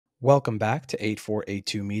Welcome back to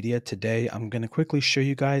 8482 Media. Today, I'm going to quickly show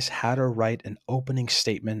you guys how to write an opening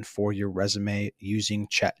statement for your resume using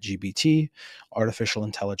ChatGPT, artificial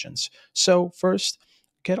intelligence. So first,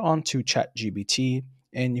 get on to ChatGPT,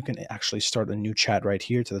 and you can actually start a new chat right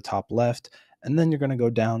here to the top left. And then you're going to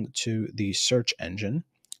go down to the search engine,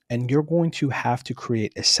 and you're going to have to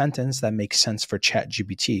create a sentence that makes sense for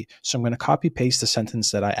ChatGPT. So I'm going to copy paste the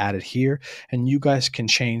sentence that I added here, and you guys can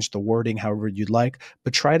change the wording however you'd like,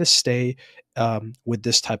 but try to stay with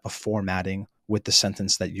this type of formatting with the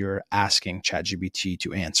sentence that you're asking ChatGPT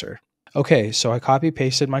to answer. Okay, so I copy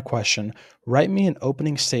pasted my question. Write me an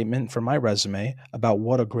opening statement for my resume about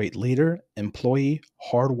what a great leader, employee,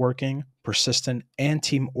 hardworking, persistent, and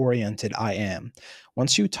team oriented I am.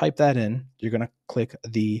 Once you type that in, you're going to click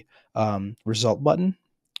the result button.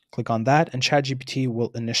 Click on that, and ChatGPT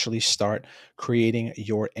will initially start creating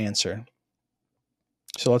your answer.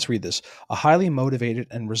 So let's read this. A highly motivated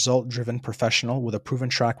and result driven professional with a proven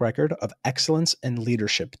track record of excellence in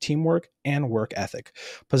leadership, teamwork, and work ethic.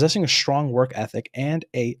 Possessing a strong work ethic and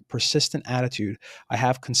a persistent attitude, I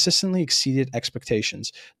have consistently exceeded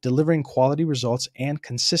expectations, delivering quality results and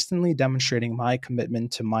consistently demonstrating my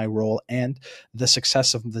commitment to my role and the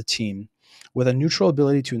success of the team. With a neutral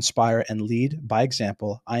ability to inspire and lead by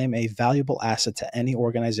example, I am a valuable asset to any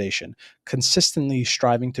organization, consistently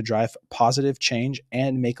striving to drive positive change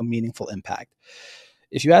and make a meaningful impact.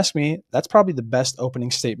 If you ask me, that's probably the best opening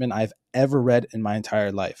statement I've ever read in my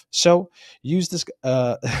entire life. So use this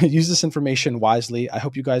use this information wisely. I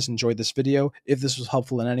hope you guys enjoyed this video. If this was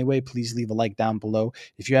helpful in any way, please leave a like down below.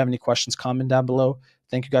 If you have any questions, comment down below.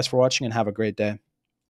 Thank you guys for watching and have a great day.